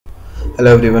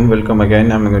Hello everyone, welcome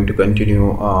again. I'm going to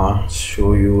continue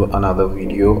show you another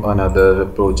video, another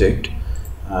project,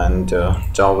 and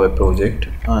Java project.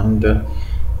 And I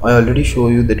already show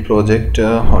you that project,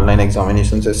 online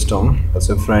examination system as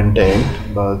a front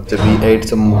end, but we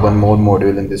add one more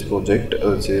module in this project,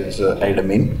 which is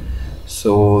admin.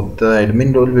 So the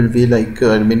admin role will be like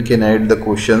admin can add the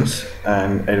questions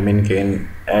and admin can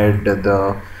add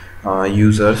the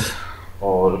users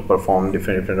or perform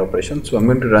different operations. So I'm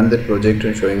going to run that project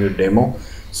and showing you demo.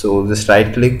 So just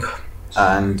right click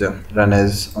and run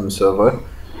as on server.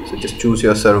 So just choose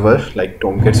your server like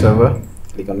Tomcat server,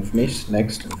 click on finish,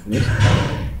 next, and finish.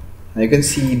 Now you can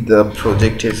see the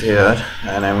project is here,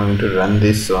 and I'm going to run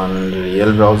this on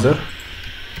real browser.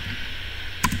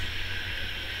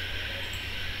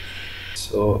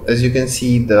 So as you can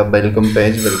see the welcome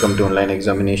page, welcome to online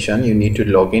examination. You need to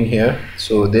log in here.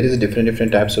 So there is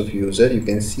different types of user. You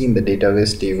can see in the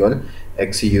database table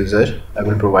X user. I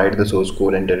will provide the source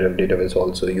code and database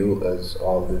also you as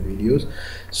all the videos.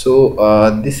 So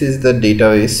this is the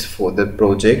database for the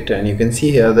project, and you can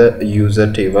see here the user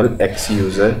table X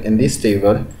user. In this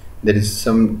table there is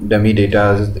some dummy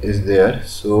data is there.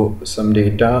 So some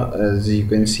data, as you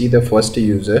can see, the first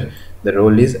user, the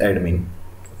role is admin.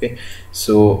 Okay,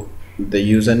 so the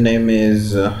username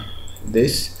is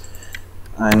this.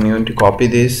 I'm going to copy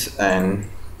this and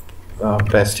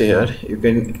paste here.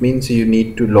 It means you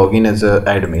need to log in as a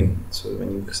admin. So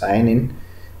when you sign in,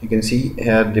 you can see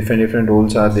here different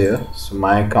roles are there. So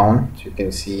my account, you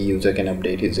can see user can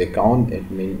update his account,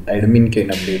 admin can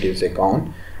update his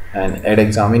account, and add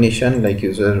examination, like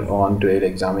user want to add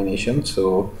examination.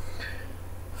 So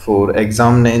for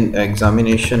exam name,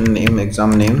 examination name,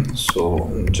 exam name, so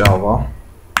Java,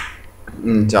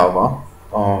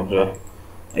 or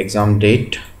exam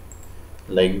date,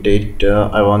 like date,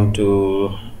 I want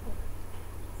to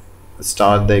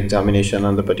start the examination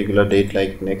on the particular date,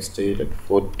 like next day, like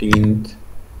 14th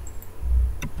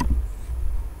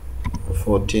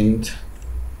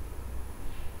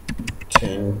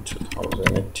 10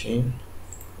 2018.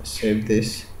 Save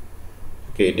this.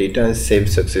 Okay, data is saved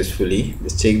successfully.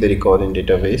 Let's check the record in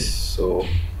database. So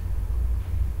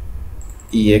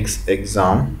ex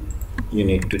exam, you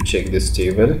need to check this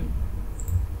table.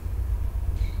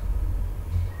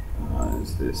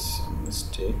 Is this a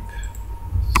mistake?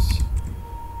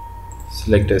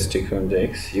 Select a stick from the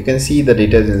X. You can see the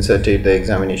data is inserted. The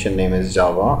examination name is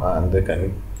Java and the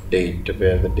date,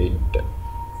 where the date.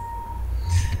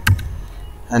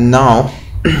 And now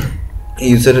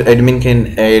user admin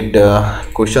can add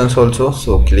questions also.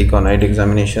 So click on add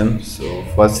examination. So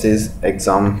first is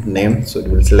exam name, so it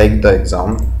will select the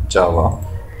exam Java,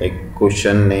 like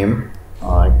question name,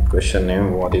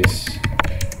 what is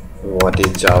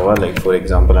Java, like for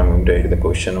example I'm going to add the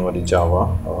question what is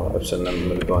Java. Option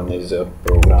number 1 is a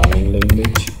programming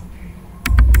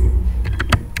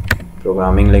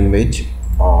language,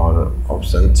 or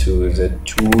option 2 is a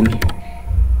tool,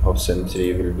 option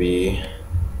 3 will be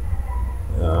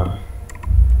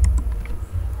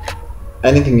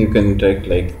anything you can take,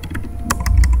 like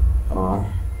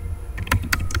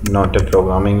not a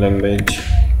programming language,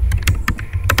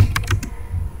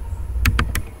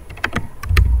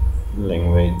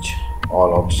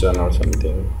 all option or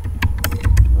something,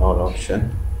 all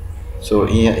option. So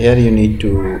here you need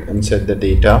to insert the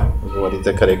data, what is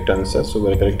the correct answer. So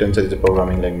the correct answer is a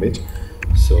programming language.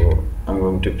 So I'm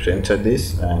going to insert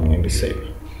this and I'm going to save.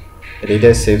 The data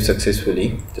is saved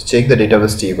successfully. Just check the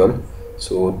database table.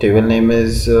 So table name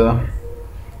is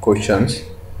questions.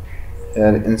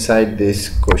 Here inside this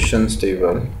questions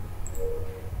table,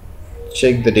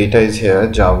 check the data is here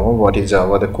Java, what is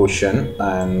Java, the question,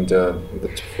 and the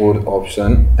fourth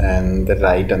option and the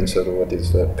right answer, what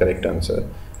is the correct answer,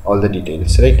 all the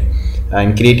details, right?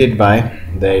 And created by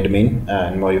the admin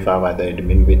and modified by the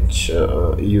admin, which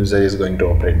user is going to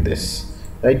operate this,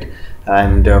 right?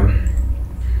 And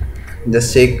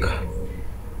just check.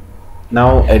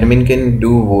 Now admin can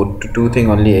do two things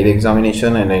only, add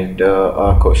examination and add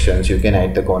questions. You can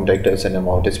add the contact us and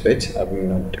about speech. I'm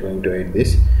not going to add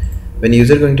this. When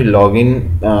user going to log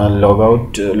in, log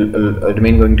out,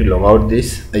 admin going to log out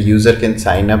this, the user can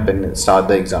sign up and start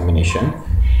the examination.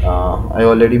 I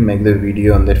already make the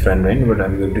video on that front end, but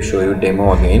I'm going to show you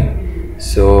demo again.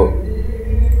 So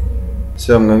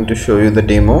I'm going to show you the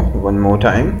demo one more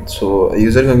time. So if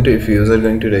user going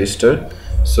to register,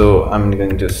 so I'm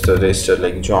going to register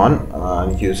like John,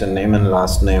 username and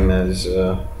last name is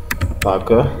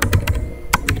Parker,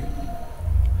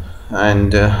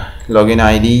 and login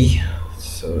ID,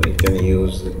 so you can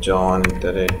use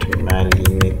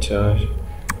john@malimeter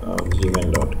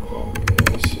gmail.com.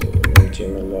 So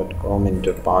john@gmail.com.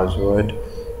 Enter password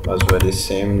is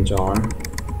same John.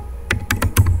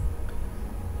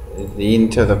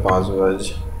 Re-enter the password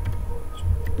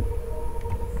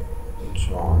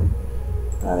John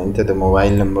and enter the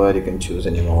mobile number. You can choose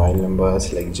any mobile number,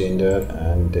 select gender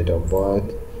and date of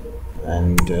birth,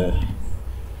 and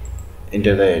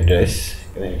enter the address.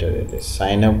 You can enter the address.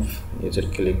 Sign up. User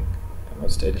click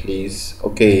must at least.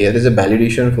 Okay, here is a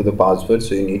validation for the password,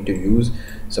 so you need to use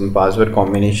some password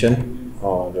combination,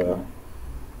 or the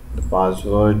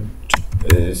password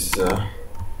is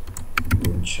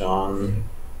John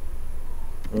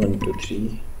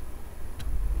 123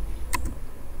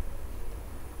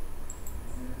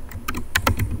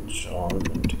 John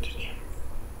 123.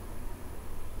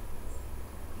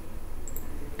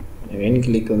 Again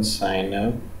click on sign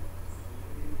up.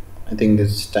 I think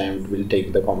this time it will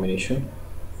take the combination.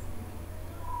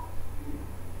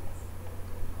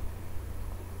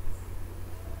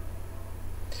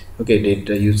 Okay,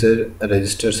 data user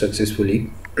registered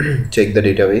successfully. Check the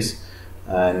database,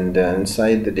 and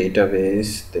inside the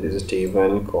database there is a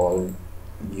table called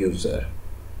user.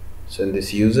 So in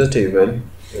this user table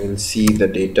you will see the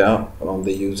data on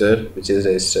the user which is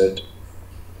registered,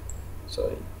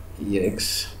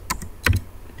 ex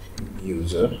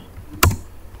user.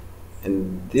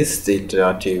 In this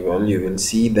data table you will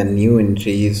see the new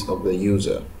entries of the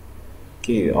user.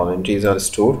 Okay, all entries are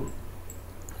stored.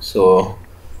 So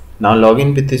now log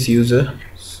in with this user.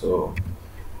 So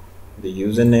the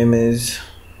username is,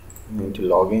 I'm going to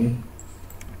log in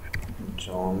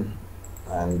John,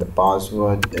 and the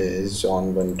password is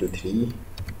John123.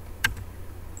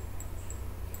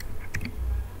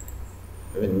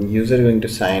 When user going to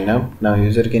sign up, now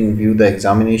user can view the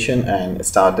examination and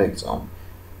start the exam.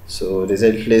 So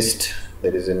result list,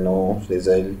 there is a no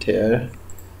result here.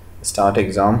 Start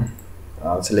exam,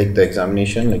 select the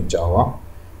examination like Java.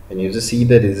 When user see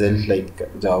the result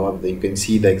like Java, you can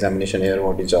see the examination here,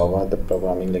 what is Java, the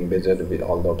programming language with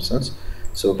all the options.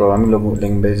 So programming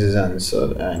language is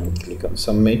answer, and click on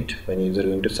submit. When user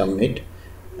going to submit,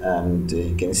 and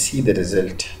you can see the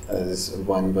result as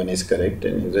 1 is correct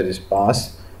and user is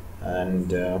pass,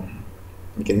 and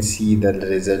you can see the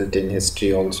result in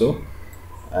history also.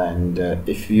 And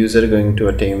if user going to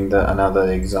attempt the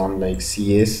another exam like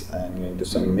CS and going to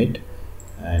submit,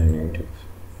 and going to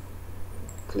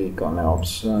click on an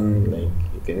option, like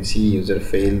you can see user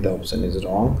failed, the option is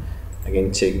wrong.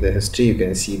 Again check the history, you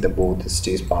can see the both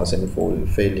histories pass and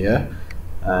failure.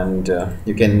 And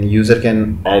you can user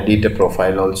can edit a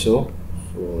profile also,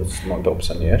 so it's not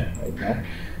option here right now.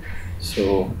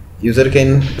 So user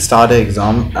can start an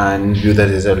exam and view the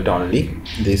result only.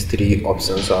 These three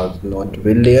options are not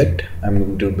built yet. I'm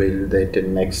going to build that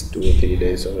in next 2 or 3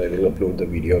 days, or I will upload the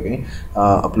video again,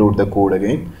 upload the code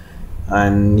again.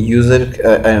 And user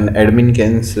and admin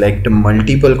can select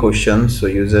multiple questions, so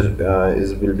user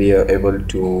will be able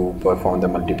to perform the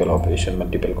multiple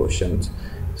questions.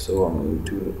 So I'm going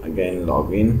to again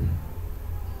log in.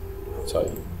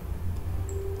 Sorry,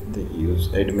 the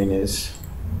admin is,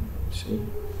 see,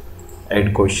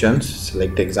 add questions,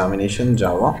 select examination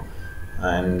Java,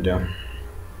 and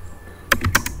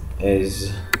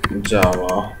is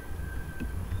Java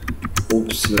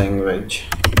oops language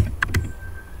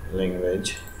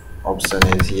option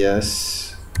is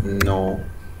yes, no,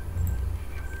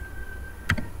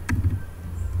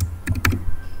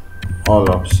 all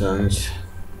options,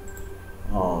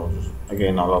 or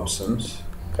again all options.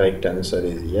 Correct answer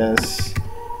is yes.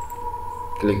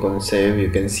 Click on save. You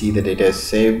can see the data is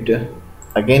saved.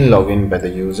 Again log in by the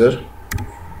user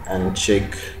and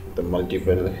check the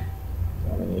multiple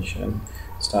examination.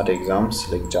 Start exams,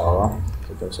 select Java,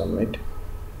 click on submit,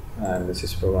 and this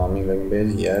is programming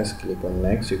language, yes. Click on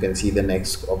next. You can see the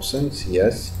next options,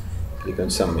 yes. Click on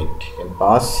submit. You can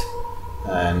pass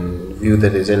and view the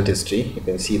result history. You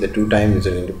can see the 2 times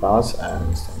user going to pass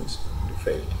and to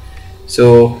fail.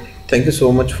 So thank you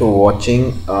so much for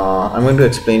watching. I'm going to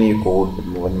explain you code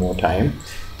one more time.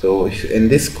 So in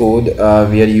this code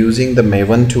we are using the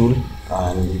Maven tool,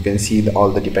 and you can see all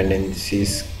the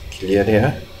dependencies clear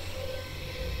here.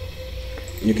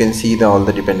 You can see all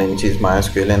the dependencies,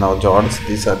 MySQL and all jobs,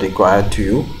 these are required to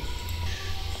you.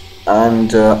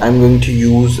 And I'm going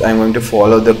to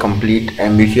follow the complete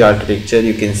MVC architecture.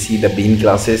 You can see the bean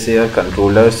classes here,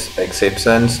 controllers,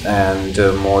 exceptions, and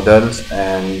models,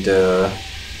 and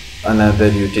another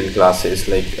util classes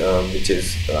like which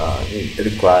is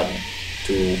required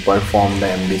to perform the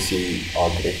MVC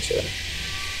architecture.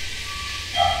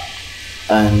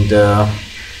 And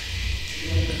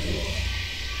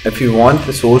if you want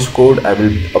the source code, I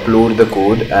will upload the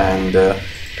code, and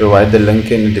provide the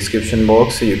link in the description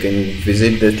box, so you can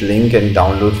visit this link and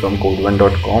download from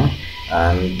code1.com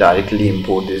and directly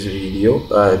import this video,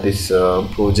 this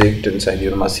project inside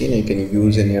your machine. You can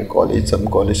use in your college, some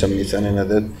mission and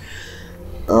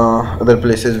other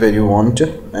places where you want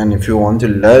to. And if you want to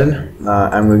learn,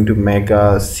 I'm going to make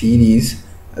a series.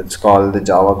 It's called the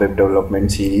Java Web Development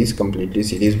Series, completely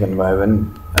series one by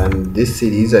one, and this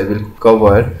series I will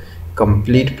cover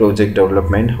complete project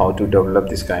development, how to develop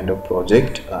this kind of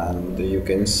project. And you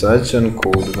can search on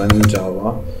code one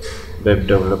Java Web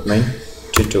Development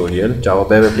Tutorial, Java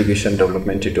Web Application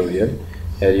Development Tutorial.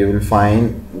 Here you will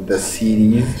find the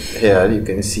series. Here you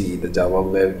can see the Java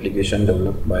Web Application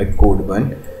developed by Code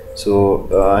One. So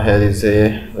here is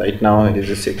a, right now it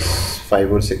is a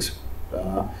 5 or 6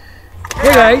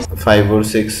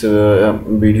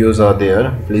 videos are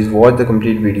there. Please watch the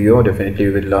complete video. Definitely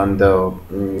you will learn the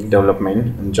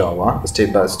development in Java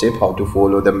step by step, how to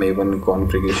follow the Maven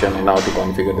configuration and how to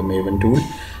configure the Maven tool,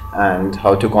 and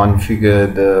how to configure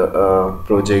the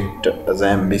project as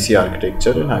an MVC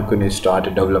architecture, and how can you start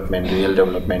a real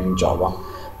development in Java.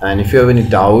 And if you have any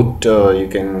doubt, you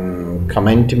can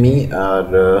comment me,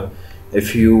 or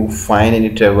if you find any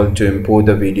trouble to import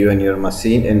the video in your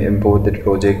machine and import the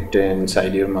project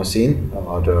inside your machine,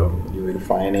 or you will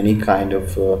find any kind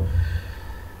of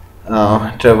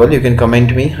trouble, you can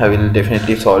comment me. I will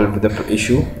definitely solve the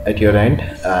issue at your end.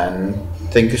 And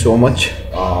thank you so much.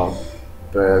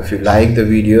 If you like the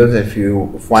videos, if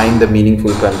you find the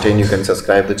meaningful content, you can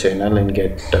subscribe the channel and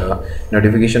get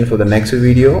notification for the next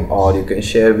video, or you can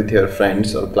share with your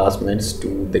friends or classmates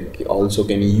too. They also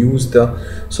can use the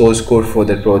source code for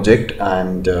the project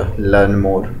and learn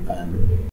more. And